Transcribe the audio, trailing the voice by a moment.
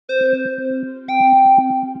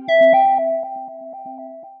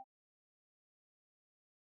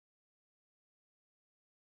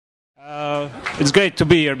It's great to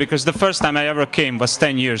be here because the first time I ever came was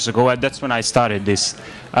 10 years ago, and that's when I started this.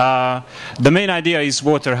 The main idea is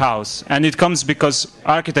water house, and it comes because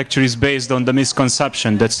architecture is based on the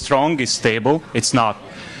misconception that strong is stable. It's not.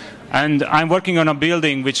 And I'm working on a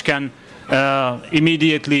building which can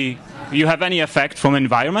immediately, you have any effect from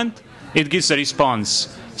environment, it gives a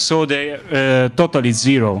response. So the total is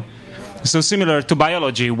zero. So similar to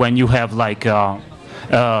biology, when you have like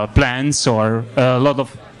plants or a lot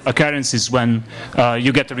of occurrences when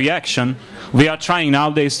you get a reaction, we are trying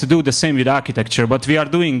nowadays to do the same with architecture, but we are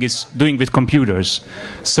doing with computers.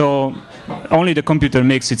 So only the computer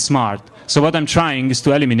makes it smart. So what I'm trying is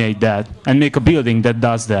to eliminate that and make a building that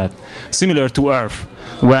does that. Similar to Earth,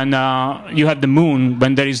 when you have the moon,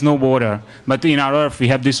 when there is no water, but in our Earth we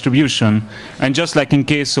have distribution. And just like in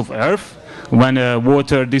case of Earth, when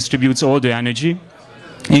water distributes all the energy,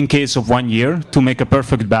 in case of 1 year, to make a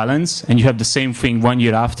perfect balance, and you have the same thing 1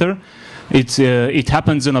 year after, it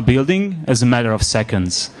happens in a building as a matter of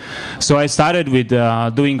seconds. So I started with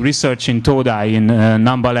doing research in Todai in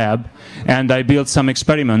Namba lab, and I built some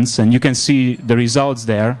experiments, and you can see the results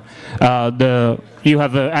there. You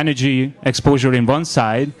have energy exposure in one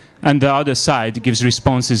side, and the other side gives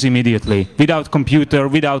responses immediately, without computer,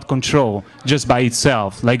 without control, just by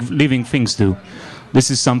itself, like living things do. This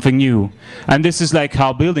is something new. And this is like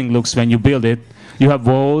how building looks when you build it. You have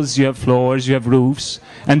walls, you have floors, you have roofs,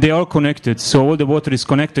 and they are connected. So all the water is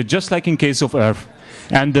connected, just like in case of Earth.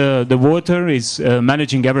 And the water is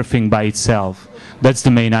managing everything by itself. That's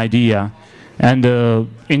the main idea. And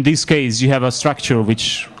in this case, you have a structure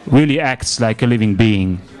which really acts like a living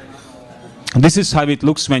being. This is how it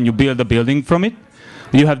looks when you build a building from it.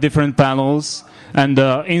 You have different panels. And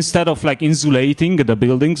instead of like insulating the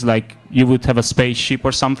buildings, like you would have a spaceship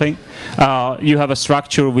or something, you have a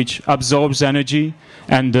structure which absorbs energy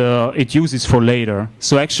and it uses for later.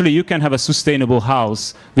 So actually you can have a sustainable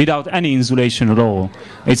house without any insulation at all.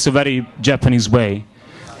 It's a very Japanese way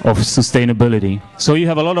of sustainability. So you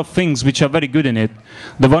have a lot of things which are very good in it.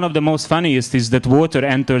 One of the most funniest is that water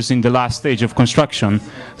enters in the last stage of construction.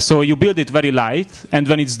 So you build it very light, and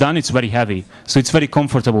when it's done, it's very heavy. So it's very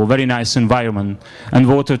comfortable, very nice environment. And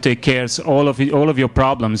water takes care of all of your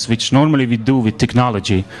problems, which normally we do with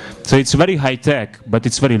technology. So it's very high tech, but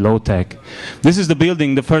it's very low tech. This is the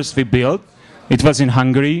building, the first we built. It was in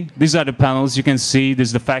Hungary. These are the panels you can see. This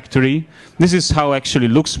is the factory. This is how it actually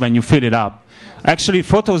looks when you fill it up. Actually,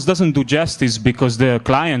 photos doesn't do justice because the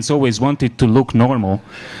clients always want it to look normal.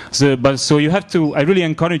 So you have to, I really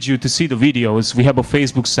encourage you to see the videos. We have a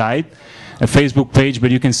Facebook site, a Facebook page, but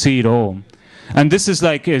you can see it all. And this is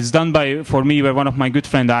like, it's done for me by one of my good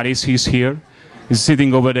friend Aris, he's here. He's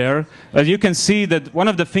sitting over there. You can see that one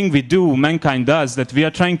of the things we do, mankind does, that we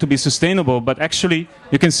are trying to be sustainable, but actually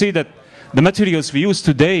you can see that the materials we use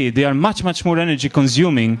today, they are much, much more energy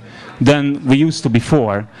consuming than we used to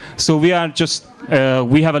before. So we are just,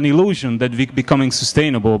 we have an illusion that we're becoming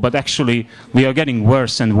sustainable, but actually we are getting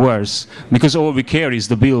worse and worse because all we care is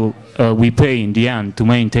the bill we pay in the end to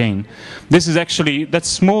maintain. This is actually, that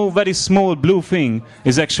small, very small blue thing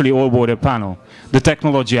is actually Allwater panel. The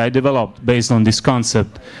technology I developed based on this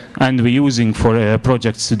concept, and we're using for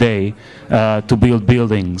projects today to build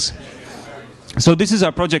buildings. So this is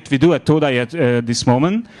our project we do at Todai at this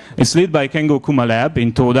moment. It's led by Kengo Kuma Lab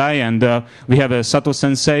in Todai, and we have a Sato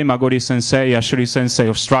Sensei, Magori Sensei, Ashiri Sensei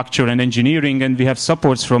of structure and engineering, and we have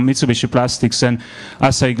supports from Mitsubishi Plastics and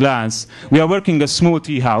Asahi Glass. We are working a small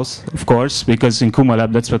tea house, of course, because in Kuma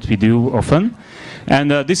Lab that's what we do often. And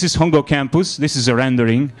this is Hongo campus. This is a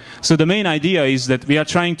rendering. So the main idea is that we are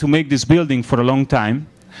trying to make this building for a long time,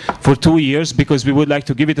 for 2 years, because we would like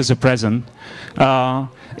to give it as a present.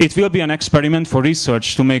 It will be an experiment for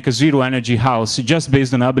research to make a zero energy house just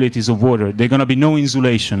based on abilities of water. There's going to be no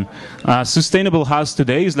insulation. Sustainable house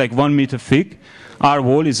today is like 1 meter thick. Our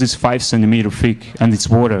wall is 5 centimeters thick, and it's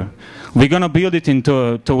water. We're going to build it in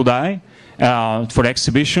Todai for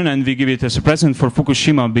exhibition, and we give it as a present for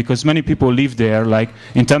Fukushima because many people live there, like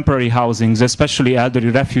in temporary housings, especially elderly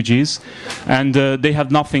refugees, and they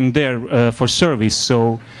have nothing there for service.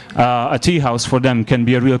 So a tea house for them can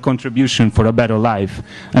be a real contribution for a better life.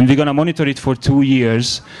 And we're going to monitor it for 2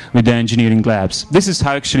 years with the engineering labs. This is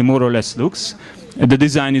how actually more or less looks. The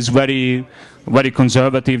design is very, very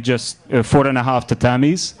conservative, just 4.5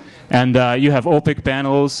 tatamis. And you have opaque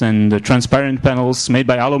panels and transparent panels made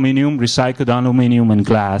by aluminum, recycled aluminum and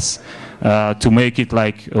glass to make it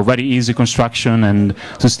like a very easy construction and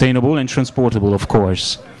sustainable and transportable, of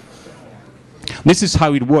course. This is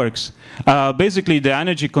how it works. Basically, the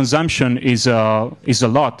energy consumption is a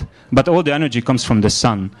lot, but all the energy comes from the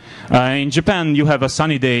sun. In Japan, you have a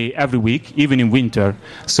sunny day every week, even in winter.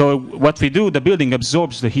 So what we do, the building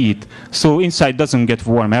absorbs the heat, so inside doesn't get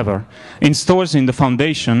warm ever. It stores in the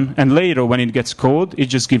foundation, and later, when it gets cold, it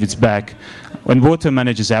just gives it back. And water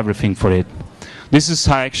manages everything for it. This is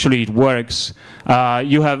how actually it works.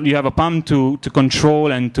 You have a pump to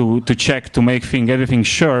control and to check, to make everything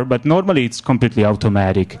sure, but normally it's completely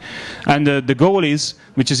automatic. And the goal is,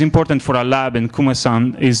 which is important for our lab and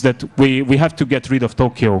Kuma-san, is that we have to get rid of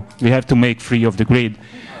Tokyo. We have to make free of the grid.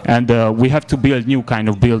 And we have to build new kind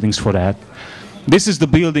of buildings for that. This is the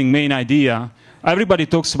building main idea. Everybody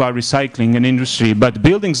talks about recycling and industry, but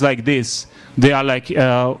buildings like this, they are like,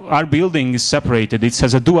 our building is separated. It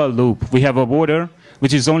has a dual loop. We have a water,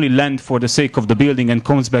 which is only land for the sake of the building and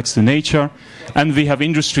comes back to nature. And we have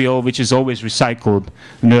industrial, which is always recycled,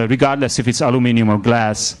 regardless if it's aluminum or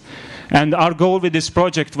glass. And our goal with this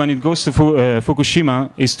project, when it goes to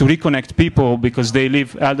Fukushima, is to reconnect people, because they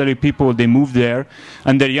live, elderly people, they move there,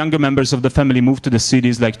 and their younger members of the family move to the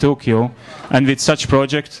cities like Tokyo. And with such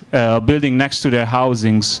project, building next to their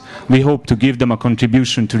housings, we hope to give them a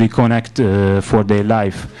contribution to reconnect for their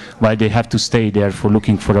life, while they have to stay there for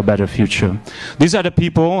looking for a better future. These are the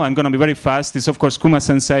people. I'm going to be very fast. It's, of course,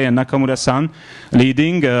 Kuma-sensei and Nakamura-san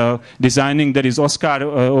leading, designing. There is Oscar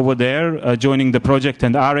over there, joining the project,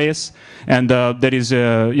 and Ares. And there is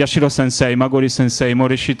Yashiro-sensei, Magori-sensei,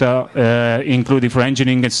 Morishita, including for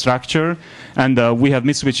engineering and structure. And we have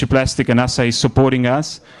Mitsubishi Plastic and Asahi supporting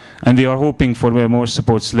us. And we are hoping for more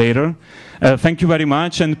supports later. Thank you very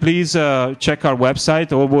much. And please check our website,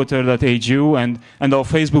 allwater.hu, and our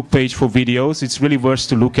Facebook page for videos. It's really worth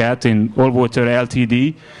to look at in Allwater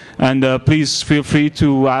Ltd. And please feel free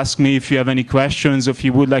to ask me if you have any questions, if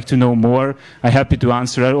you would like to know more. I'm happy to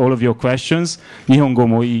answer all of your questions. 日本語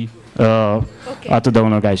もいい。後でお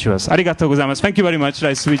願いします。ありがとうございます。Thank you very much.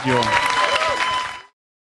 Nice to meet you all.